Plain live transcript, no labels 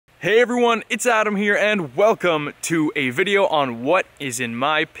Hey everyone, it's Adam here and welcome to a video on what is in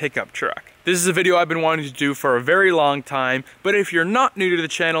my pickup truck. This is a video I've been wanting to do for a very long time, but if you're not new to the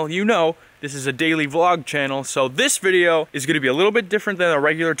channel, you know this is a daily vlog channel, so this video is going to be a little bit different than a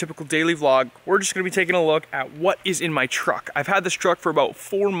regular typical daily vlog. We're just going to be taking a look at what is in my truck. I've had this truck for about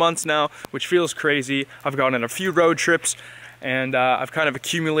 4 months now, which feels crazy. I've gone on a few road trips and I've kind of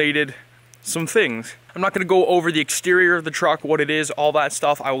accumulated some things. I'm not going to go over the exterior of the truck, what it is, all that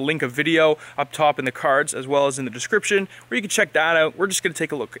stuff. I will link a video up top in the cards as well as in the description where you can check that out. We're just going to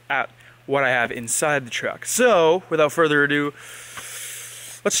take a look at what I have inside the truck. So, without further ado,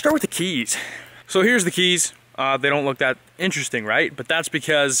 let's start with the keys. So here's the keys. They don't look that interesting, right? But that's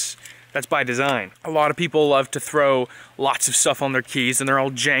because that's by design. A lot of people love to throw lots of stuff on their keys and they're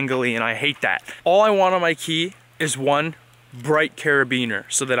all jangly, and I hate that. All I want on my key is one bright carabiner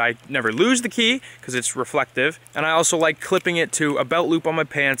so that I never lose the key because it's reflective, and I also like clipping it to a belt loop on my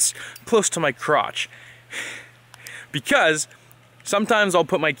pants close to my crotch because sometimes I'll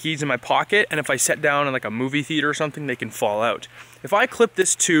put my keys in my pocket, and if I sit down in like a movie theater or something, they can fall out. If I clip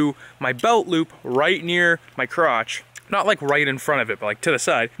this to my belt loop right near my crotch, not like right in front of it, but like to the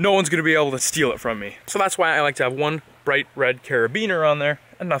side, no one's gonna be able to steal it from me. So that's why I like to have one bright red carabiner on there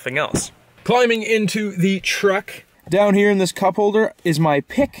and nothing else. Climbing into the truck, down here in this cup holder is my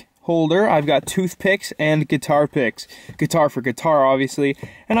pick holder. I've got toothpicks and guitar picks. Guitar for guitar, obviously.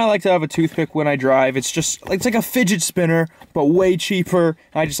 And I like to have a toothpick when I drive. It's like a fidget spinner, but way cheaper.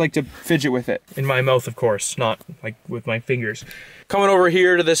 I just like to fidget with it. In my mouth, of course, not like with my fingers. Coming over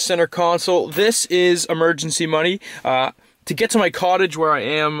here to this center console, this is emergency money. To get to my cottage where I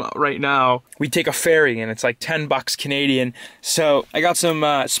am right now, we take a ferry and it's like 10 bucks Canadian. So I got some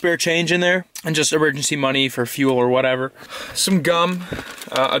spare change in there and just emergency money for fuel or whatever. Some gum,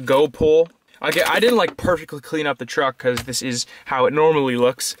 a go pole. I didn't like perfectly clean up the truck because this is how it normally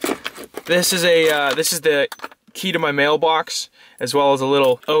looks. This is the key to my mailbox, as well as a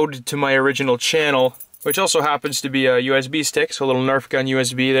little ode to my original channel, which also happens to be a USB stick, so a little Nerf gun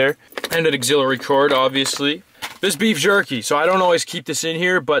USB there, and an auxiliary cord, obviously. This beef jerky, so I don't always keep this in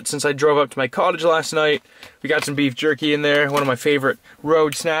here, but since I drove up to my cottage last night, we got some beef jerky in there, one of my favorite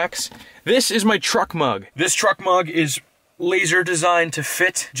road snacks. This is my truck mug. This truck mug is laser designed to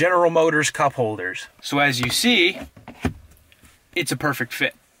fit General Motors cup holders. So as you see, it's a perfect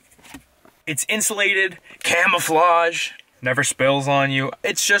fit. It's insulated, camouflage, never spills on you.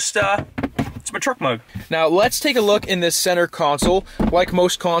 It's just, it's my truck mug. Now let's take a look in this center console. Like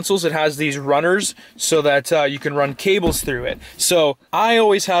most consoles, it has these runners so that you can run cables through it. So I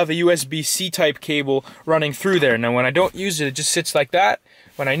always have a USB-C type cable running through there. Now when I don't use it, it just sits like that.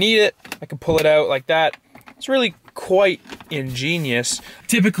 When I need it, I can pull it out like that. It's really quite ingenious.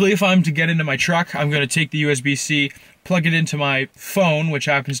 Typically, if I'm to get into my truck, I'm going to take the USB-C, plug it into my phone, which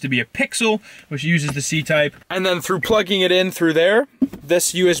happens to be a Pixel, which uses the C-type, and then through plugging it in through there,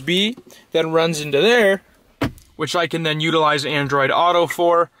 this USB then runs into there, which I can then utilize Android Auto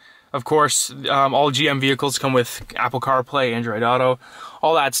for. Of course, all GM vehicles come with Apple CarPlay, Android Auto,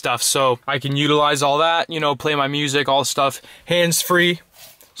 all that stuff, so I can utilize all that, you know, play my music, all stuff, hands-free.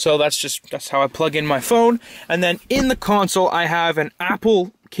 So that's how I plug in my phone. And then in the console, I have an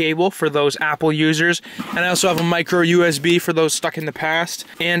Apple cable for those Apple users, and I also have a micro USB for those stuck in the past,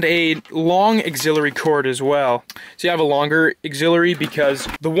 and a long auxiliary cord as well. So you have a longer auxiliary because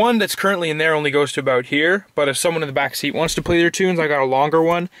the one that's currently in there only goes to about here, but if someone in the back seat wants to play their tunes, I got a longer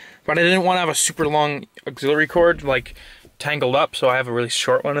one, but I didn't want to have a super long auxiliary cord like tangled up, so I have a really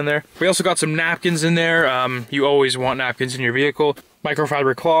short one in there. We also got some napkins in there. You always want napkins in your vehicle.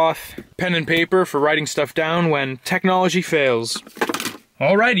 Microfiber cloth, pen and paper for writing stuff down when technology fails.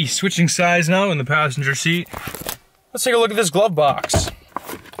 Alrighty, switching sides now in the passenger seat. Let's take a look at this glove box.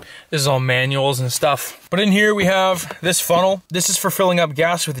 This is all manuals and stuff. But in here we have this funnel. This is for filling up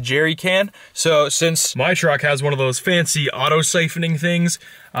gas with a jerry can. So since my truck has one of those fancy auto siphoning things,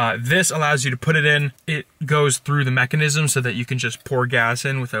 this allows you to put it in. It goes through the mechanism so that you can just pour gas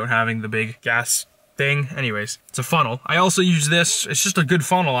in without having the big gas thing. Anyways, it's a funnel. I also use this. It's just a good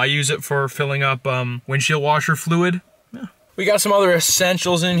funnel. I use it for filling up windshield washer fluid. Yeah. We got some other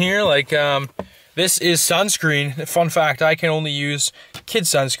essentials in here, like this is sunscreen. Fun fact, I can only use kid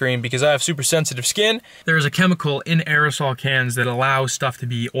sunscreen because I have super sensitive skin. There is a chemical in aerosol cans that allows stuff to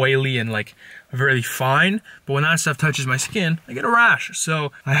be oily and like very fine, but when that stuff touches my skin, I get a rash.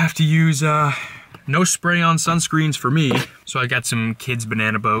 So I have to use no spray on sunscreens for me. So I got some kids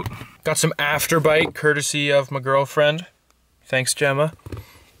banana boat. Got some Afterbite courtesy of my girlfriend. Thanks, Gemma.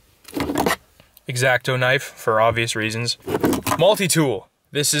 X-Acto knife for obvious reasons. Multi-tool.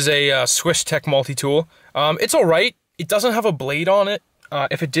 This is a Swiss Tech multi-tool. It's alright. It doesn't have a blade on it.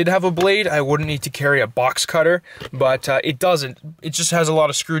 If it did have a blade, I wouldn't need to carry a box cutter, but it doesn't. It just has a lot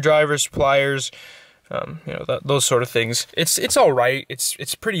of screwdrivers, pliers, you know, those sort of things. It's all right.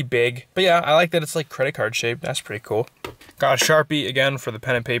 It's pretty big, but yeah, I like that it's like credit card shaped. That's pretty cool. Got a Sharpie again for the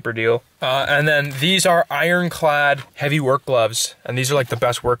pen and paper deal. And then these are ironclad heavy work gloves, and these are like the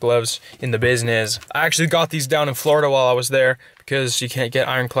best work gloves in the business. I actually got these down in Florida while I was there because you can't get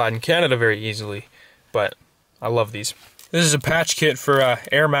ironclad in Canada very easily, but I love these. This is a patch kit for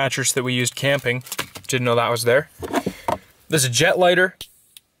air mattress that we used camping. Didn't know that was there. There's a jet lighter.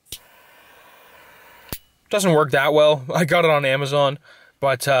 Doesn't work that well. I got it on Amazon,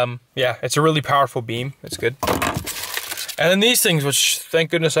 but yeah, it's a really powerful beam. It's good. And then these things, which thank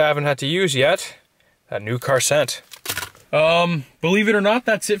goodness I haven't had to use yet. That new car scent. Believe it or not,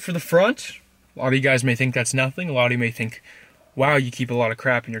 that's it for the front. A lot of you guys may think that's nothing. A lot of you may think, wow, you keep a lot of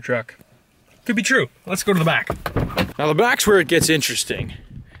crap in your truck. Could be true. Let's go to the back. Now the back's where it gets interesting.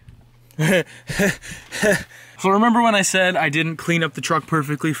 So remember when I said I didn't clean up the truck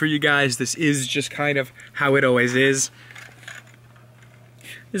perfectly for you guys? This is just kind of how it always is.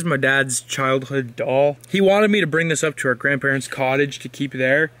 This is my dad's childhood doll. He wanted me to bring this up to our grandparents' cottage to keep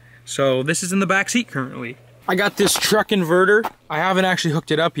there. So this is in the back seat currently. I got this truck inverter. I haven't actually hooked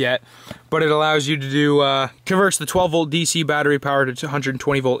it up yet, but it allows you to do, converts the 12 volt DC battery power to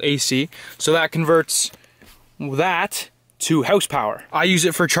 120 volt AC. So that converts that to house power. I use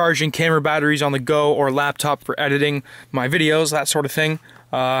it for charging camera batteries on the go or laptop for editing my videos, that sort of thing.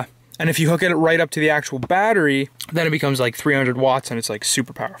 And if you hook it right up to the actual battery, then it becomes like 300 watts and it's like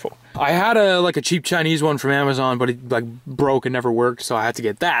super powerful. I had like a cheap Chinese one from Amazon, but it like broke and never worked, so I had to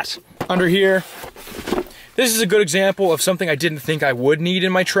get that. Under here, this is a good example of something I didn't think I would need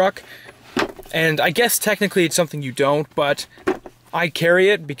in my truck. And I guess technically it's something you don't, but I carry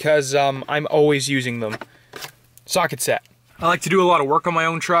it because I'm always using them. Socket set. I like to do a lot of work on my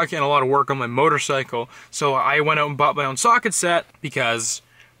own truck and a lot of work on my motorcycle. So I went out and bought my own socket set because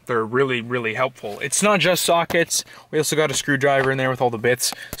they're really, really helpful. It's not just sockets. We also got a screwdriver in there with all the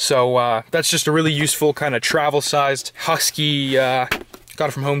bits. So that's just a really useful kind of travel-sized husky, got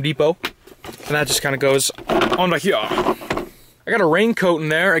it from Home Depot. And that just kind of goes on back here. I got a raincoat in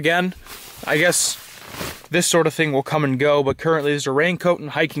there again. I guess this sort of thing will come and go, but currently there's a raincoat and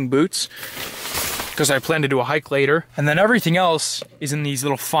hiking boots because I plan to do a hike later. And then everything else is in these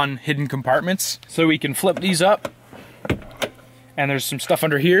little fun hidden compartments. So we can flip these up. And there's some stuff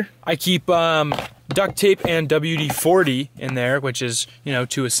under here. I keep duct tape and WD-40 in there, which is, you know,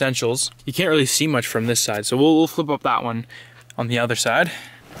 2 essentials. You can't really see much from this side, so we'll flip up that one on the other side.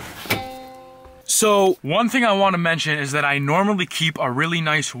 So one thing I want to mention is that I normally keep a really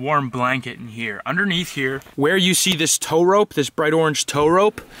nice warm blanket in here. Underneath here, where you see this tow rope, this bright orange tow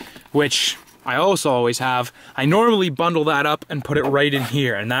rope, which I also always have, I normally bundle that up and put it right in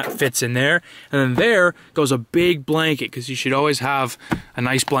here, and that fits in there. And then there goes a big blanket, because you should always have a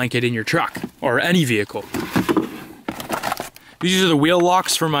nice blanket in your truck, or any vehicle. These are the wheel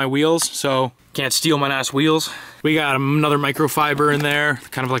locks for my wheels, so can't steal my nice wheels. We got another microfiber in there,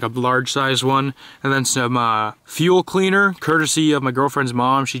 kind of like a large size one. And then some fuel cleaner, courtesy of my girlfriend's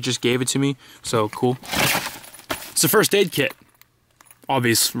mom. She just gave it to me, so cool. It's a first aid kit.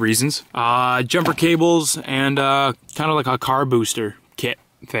 Obvious reasons. Jumper cables and kind of like a car booster kit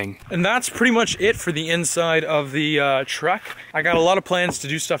thing. And that's pretty much it for the inside of the truck. I got a lot of plans to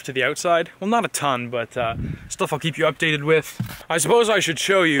do stuff to the outside. Well, not a ton, but stuff I'll keep you updated with. I suppose I should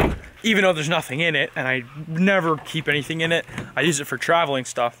show you, even though there's nothing in it, and I never keep anything in it. I use it for traveling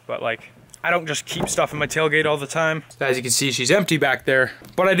stuff, but like, I don't just keep stuff in my tailgate all the time. As you can see, she's empty back there.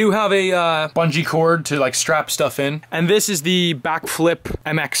 But I do have a bungee cord to like strap stuff in. And this is the Backflip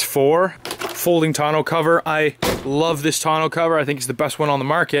MX4 folding tonneau cover. I love this tonneau cover. I think it's the best one on the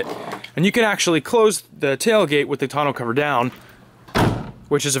market. And you can actually close the tailgate with the tonneau cover down,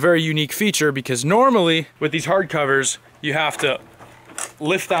 which is a very unique feature because normally with these hard covers, you have to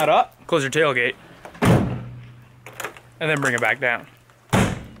lift that up, close your tailgate, and then bring it back down.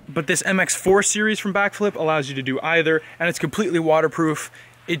 But this MX4 series from Backflip allows you to do either, and it's completely waterproof.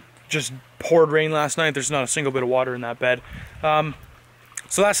 It just poured rain last night. There's not a single bit of water in that bed.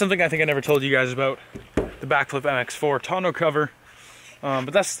 So that's something I think I never told you guys about, the Backflip MX4 tonneau cover.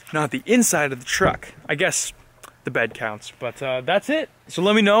 But that's not the inside of the truck. I guess the bed counts, but that's it. So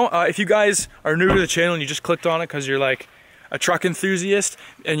let me know if you guys are new to the channel and you just clicked on it because you're like a truck enthusiast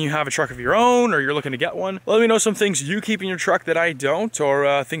and you have a truck of your own or you're looking to get one. Let me know some things you keep in your truck that I don't,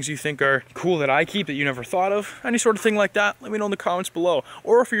 or things you think are cool that I keep that you never thought of. Any sort of thing like that, let me know in the comments below.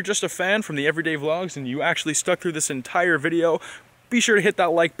 Or if you're just a fan from the everyday vlogs and you actually stuck through this entire video, be sure to hit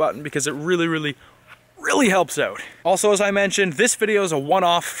that like button because it really, really, really helps out. Also, as I mentioned, this video is a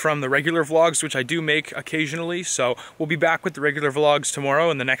one-off from the regular vlogs, which I do make occasionally, so we'll be back with the regular vlogs tomorrow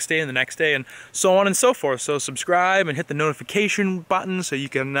and the next day and the next day and so on and so forth. So subscribe and hit the notification button so you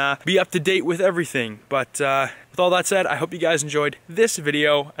can be up to date with everything. But with all that said, I hope you guys enjoyed this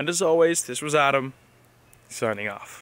video, and as always, this was Adam, signing off.